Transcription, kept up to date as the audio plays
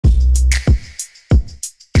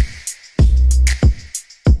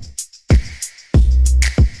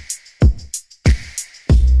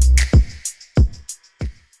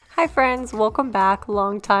Hi friends, welcome back.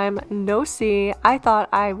 Long time no see. I thought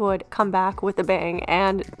I would come back with a bang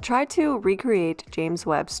and try to recreate James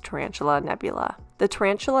Webb's Tarantula Nebula. The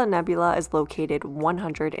Tarantula Nebula is located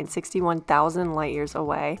 161,000 light years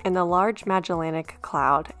away in the Large Magellanic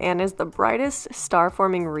Cloud and is the brightest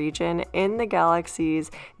star-forming region in the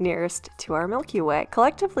galaxies nearest to our Milky Way,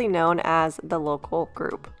 collectively known as the Local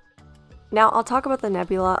Group. Now, I'll talk about the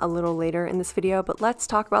nebula a little later in this video, but let's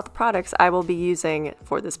talk about the products I will be using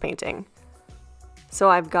for this painting. So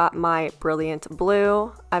I've got my Brilliant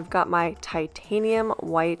Blue, I've got my Titanium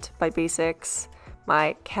White by Basics,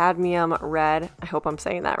 my Cadmium Red, I hope I'm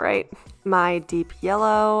saying that right, my Deep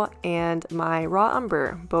Yellow, and my Raw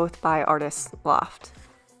Umber, both by Artist's Loft.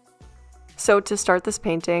 So to start this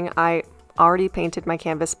painting, I already painted my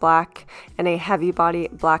canvas black in a heavy body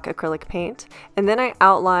black acrylic paint, and then I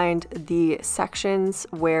outlined the sections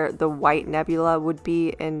where the white nebula would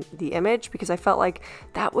be in the image because I felt like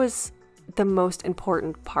that was the most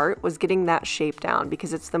important part, was getting that shape down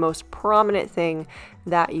because it's the most prominent thing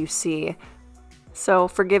that you see. So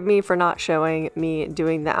forgive me for not showing me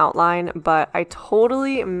doing the outline, but I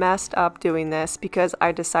totally messed up doing this because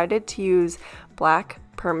I decided to use black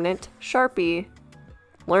permanent Sharpie.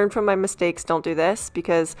 Learn from my mistakes, don't do this,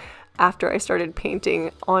 because after I started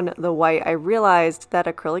painting on the white, I realized that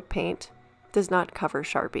acrylic paint does not cover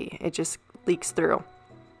Sharpie. It just leaks through.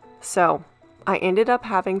 So I ended up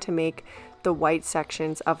having to make the white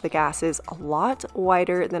sections of the gases a lot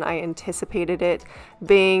whiter than I anticipated it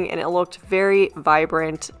being, and it looked very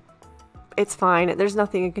vibrant. It's fine. There's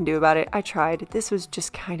nothing I can do about it. I tried. This was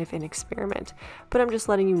just kind of an experiment, but I'm just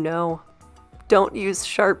letting you know. Don't use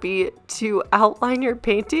Sharpie to outline your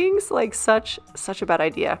paintings, like such a bad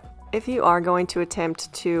idea. If you are going to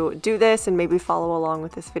attempt to do this and maybe follow along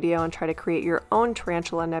with this video and try to create your own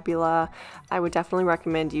Tarantula Nebula, I would definitely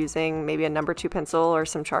recommend using maybe a number 2 pencil or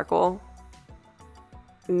some charcoal.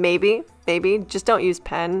 Maybe, just don't use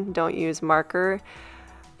pen, don't use marker.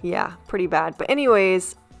 Yeah, pretty bad. But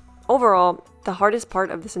anyways, overall, the hardest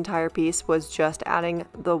part of this entire piece was just adding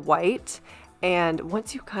the white. And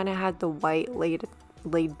once you kind of had the white laid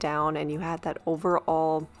down and you had that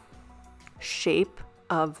overall shape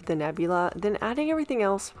of the nebula, then adding everything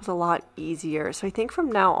else was a lot easier. So I think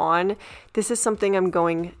from now on, this is something I'm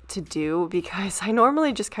going to do because I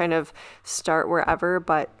normally just kind of start wherever,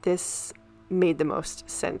 but this made the most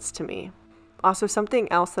sense to me. Also, something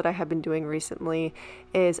else that I have been doing recently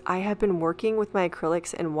is I have been working with my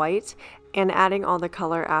acrylics in white and adding all the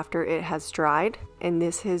color after it has dried, and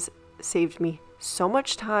this has saved me so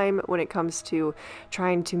much time when it comes to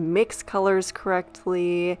trying to mix colors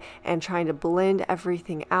correctly and trying to blend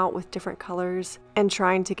everything out with different colors and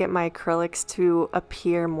trying to get my acrylics to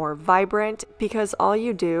appear more vibrant, because all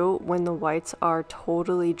you do when the whites are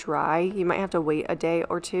totally dry, you might have to wait a day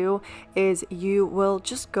or two, is you will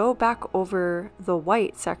just go back over the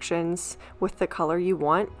white sections with the color you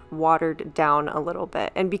want watered down a little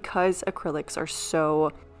bit. And because acrylics are so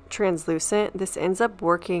translucent, this ends up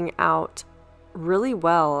working out really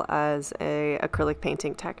well as a acrylic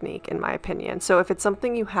painting technique, in my opinion. So if it's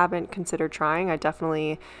something you haven't considered trying, I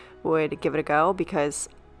definitely would give it a go, because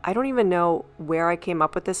I don't even know where I came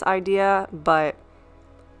up with this idea, but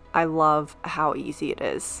I love how easy it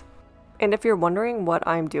is. And if you're wondering what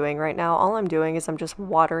I'm doing right now, all I'm doing is I'm just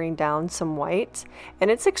watering down some white,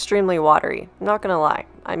 and it's extremely watery, I'm not gonna lie.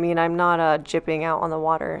 I mean, I'm not jipping out on the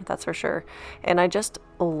water, that's for sure. And I just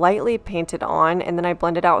lightly paint it on, and then I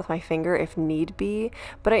blend it out with my finger if need be.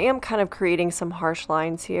 But I am kind of creating some harsh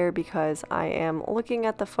lines here because I am looking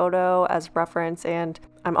at the photo as reference, and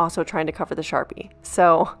I'm also trying to cover the Sharpie.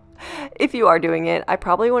 So if you are doing it, I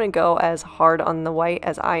probably wouldn't go as hard on the white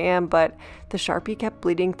as I am, but the Sharpie kept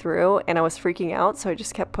bleeding through and I was freaking out, so I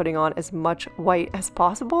just kept putting on as much white as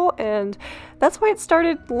possible, and that's why it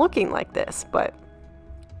started looking like this. But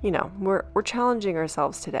you know, we're challenging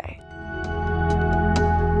ourselves today.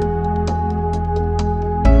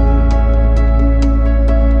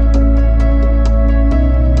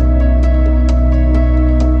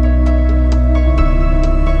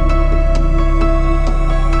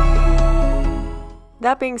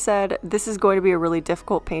 That being said, this is going to be a really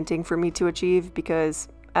difficult painting for me to achieve because,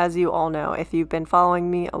 as you all know, if you've been following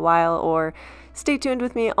me a while or stay tuned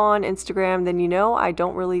with me on Instagram, then you know I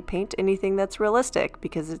don't really paint anything that's realistic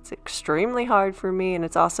because it's extremely hard for me, and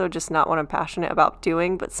it's also just not what I'm passionate about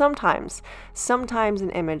doing. But sometimes an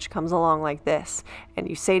image comes along like this, and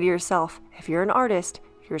you say to yourself, if you're an artist,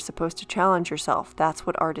 you're supposed to challenge yourself. That's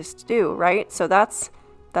what artists do, right? So that's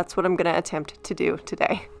what I'm gonna attempt to do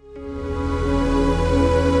today.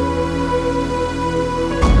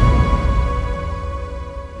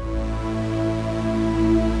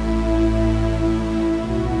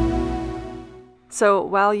 So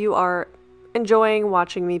while you are enjoying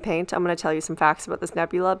watching me paint, I'm going to tell you some facts about this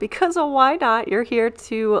nebula because why not? You're here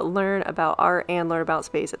to learn about art and learn about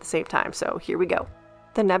space at the same time, so here we go.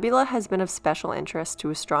 The nebula has been of special interest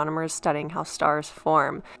to astronomers studying how stars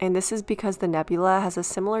form, and this is because the nebula has a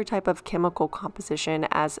similar type of chemical composition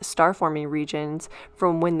as star-forming regions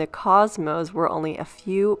from when the cosmos were only a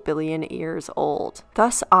few billion years old,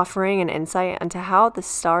 thus offering an insight into how the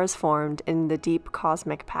stars formed in the deep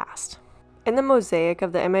cosmic past. In the mosaic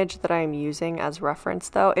of the image that I am using as reference,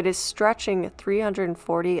 though, it is stretching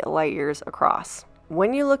 340 light years across.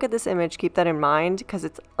 When you look at this image, keep that in mind because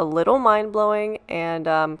it's a little mind-blowing and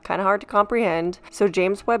kind of hard to comprehend. So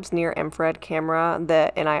James Webb's near-infrared camera,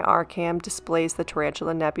 the NIR cam, displays the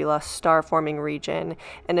Tarantula Nebula star-forming region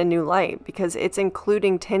in a new light because it's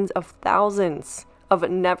including tens of thousands of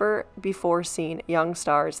never-before-seen young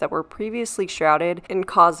stars that were previously shrouded in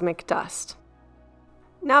cosmic dust.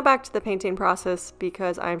 Now back to the painting process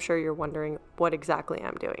because I'm sure you're wondering what exactly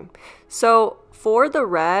I'm doing. So for the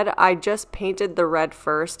red, I just painted the red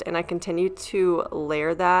first and I continued to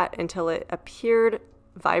layer that until it appeared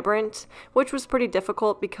vibrant, which was pretty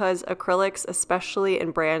difficult because acrylics, especially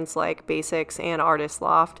in brands like Basics and Artist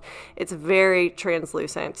Loft, it's very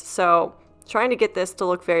translucent. So trying to get this to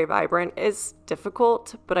look very vibrant is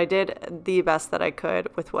difficult, but I did the best that I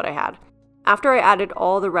could with what I had. After I added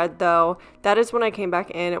all the red though, that is when I came back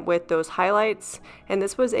in with those highlights, and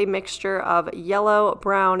this was a mixture of yellow,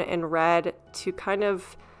 brown, and red to kind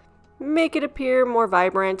of make it appear more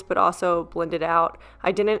vibrant but also blend it out.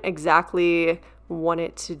 I didn't exactly want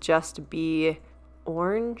it to just be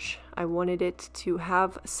orange. I wanted it to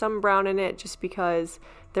have some brown in it just because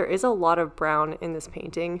there is a lot of brown in this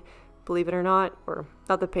painting, believe it or not, or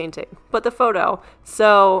not the painting, but the photo.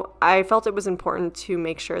 So I felt it was important to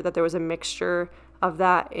make sure that there was a mixture of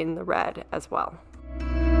that in the red as well.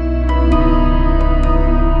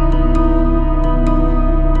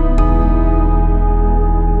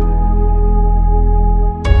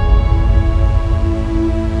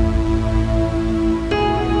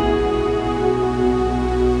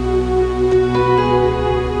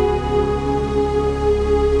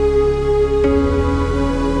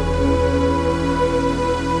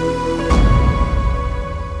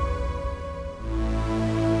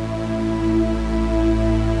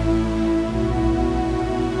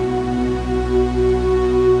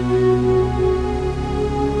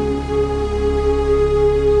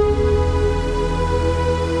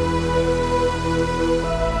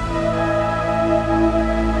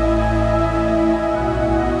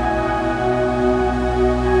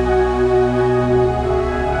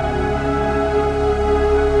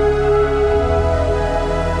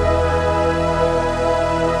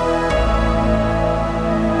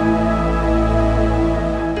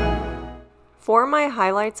 For my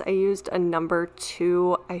highlights, I used a number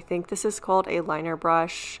 2. I think this is called a liner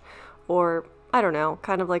brush, or I don't know,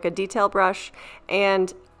 kind of like a detail brush.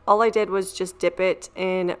 And all I did was just dip it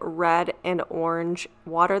in red and orange,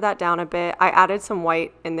 water that down a bit. I added some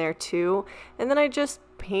white in there too. And then I just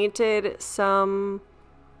painted some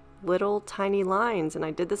little tiny lines, and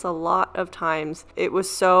I did this a lot of times. It was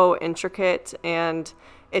so intricate and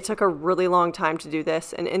it took a really long time to do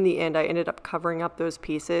this, and in the end I ended up covering up those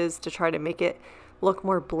pieces to try to make it look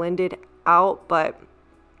more blended out, but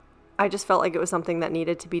I just felt like it was something that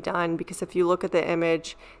needed to be done because if you look at the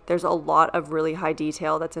image, there's a lot of really high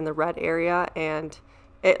detail that's in the red area and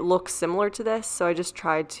it looks similar to this, so I just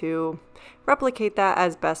tried to replicate that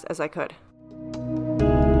as best as I could.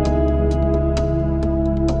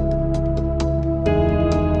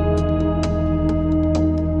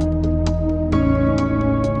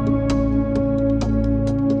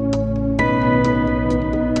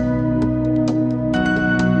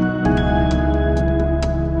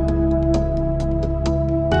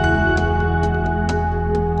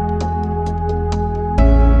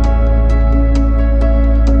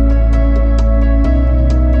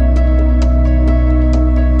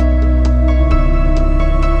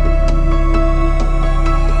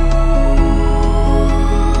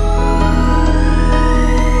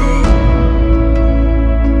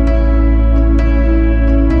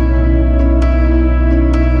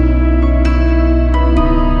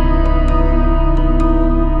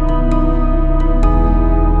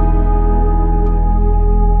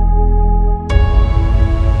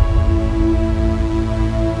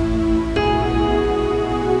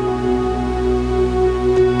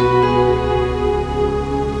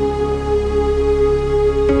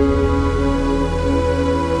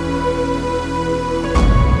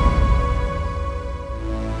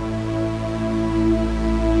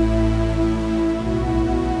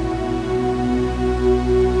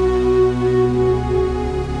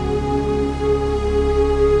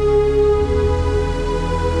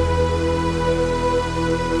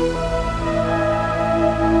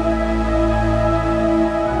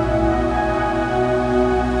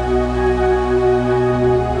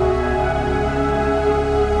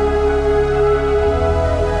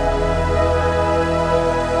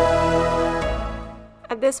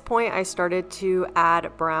 this point, I started to add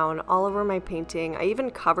brown all over my painting. I even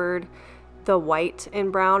covered the white in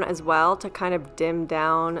brown as well to kind of dim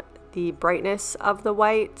down the brightness of the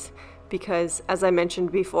white, because as I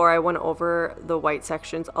mentioned before, I went over the white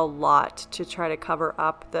sections a lot to try to cover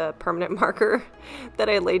up the permanent marker that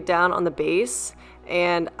I laid down on the base,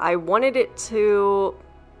 and I wanted it to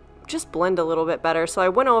just blend a little bit better. So I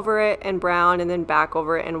went over it in brown and then back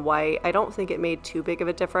over it in white. I don't think it made too big of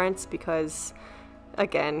a difference because,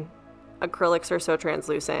 again, acrylics are so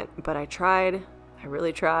translucent, but I tried, I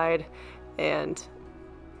really tried, and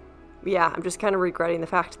yeah, I'm just kind of regretting the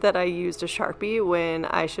fact that I used a Sharpie when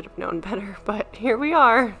I should have known better, but here we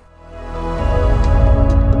are.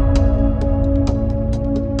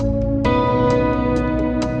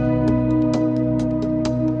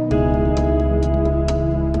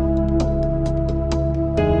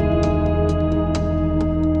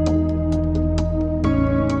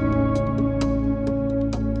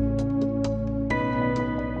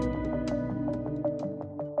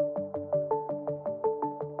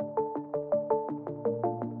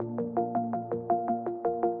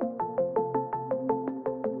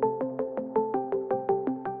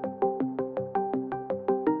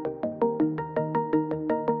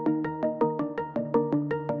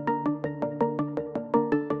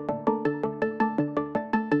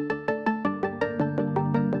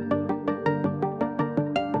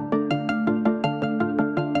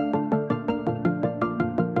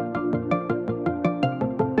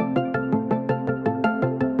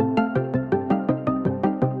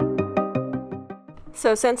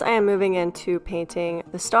 So since I am moving into painting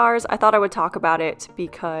the stars, I thought I would talk about it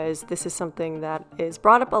because this is something that is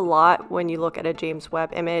brought up a lot when you look at a James Webb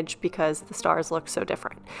image because the stars look so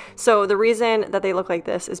different. So the reason that they look like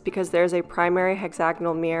this is because there's a primary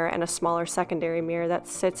hexagonal mirror and a smaller secondary mirror that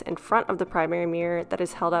sits in front of the primary mirror that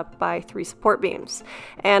is held up by 3 support beams.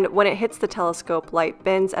 And when it hits the telescope, light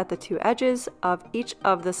bends at the 2 edges of each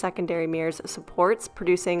of the secondary mirror's supports,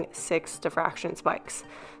 producing 6 diffraction spikes.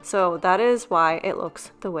 So that is why it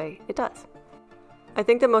looks the way it does. I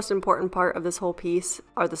think the most important part of this whole piece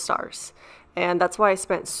are the stars. And that's why I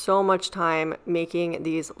spent so much time making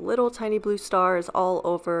these little tiny blue stars all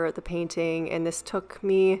over the painting. And this took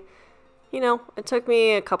me, it took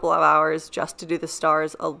me a couple of hours just to do the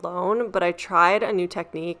stars alone. But I tried a new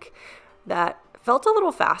technique that felt a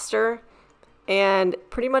little faster. And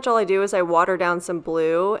pretty much all I do is I water down some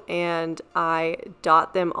blue and I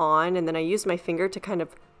dot them on. And then I use my finger to kind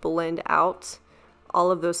of blend out all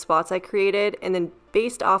of those spots I created, and then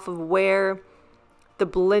based off of where the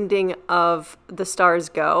blending of the stars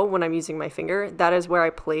go when I'm using my finger, that is where I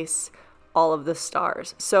place all of the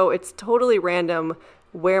stars. So it's totally random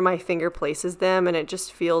where my finger places them, and it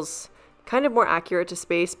just feels kind of more accurate to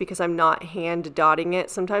space because I'm not hand dotting it.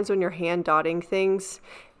 Sometimes when you're hand dotting things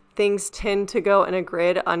tend to go in a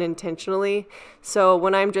grid unintentionally. So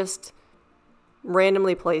when I'm just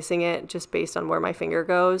randomly placing it just based on where my finger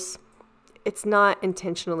goes, it's not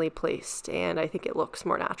intentionally placed, and I think it looks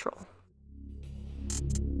more natural.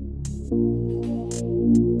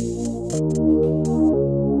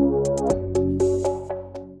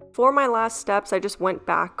 For my last steps, I just went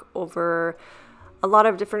back over a lot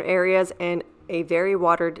of different areas in a very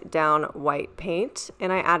watered down white paint,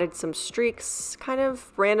 and I added some streaks kind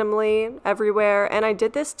of randomly everywhere, and I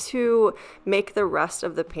did this to make the rest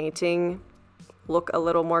of the painting look a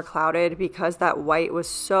little more clouded because that white was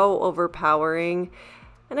so overpowering,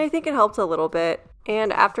 and I think it helped a little bit.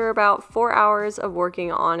 And after about 4 hours of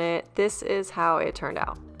working on it, this is how it turned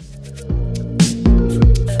out.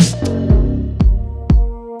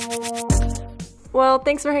 Well,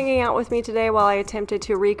 thanks for hanging out with me today while I attempted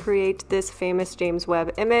to recreate this famous James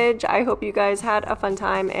Webb image. I hope you guys had a fun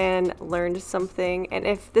time and learned something. And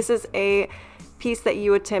if this is a piece that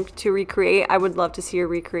you attempt to recreate, I would love to see your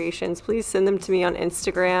recreations. Please send them to me on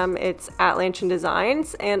Instagram. It's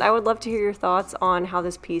 @LanchinDesigns, and I would love to hear your thoughts on how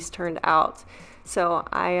this piece turned out. So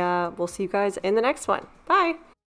I will see you guys in the next one. Bye!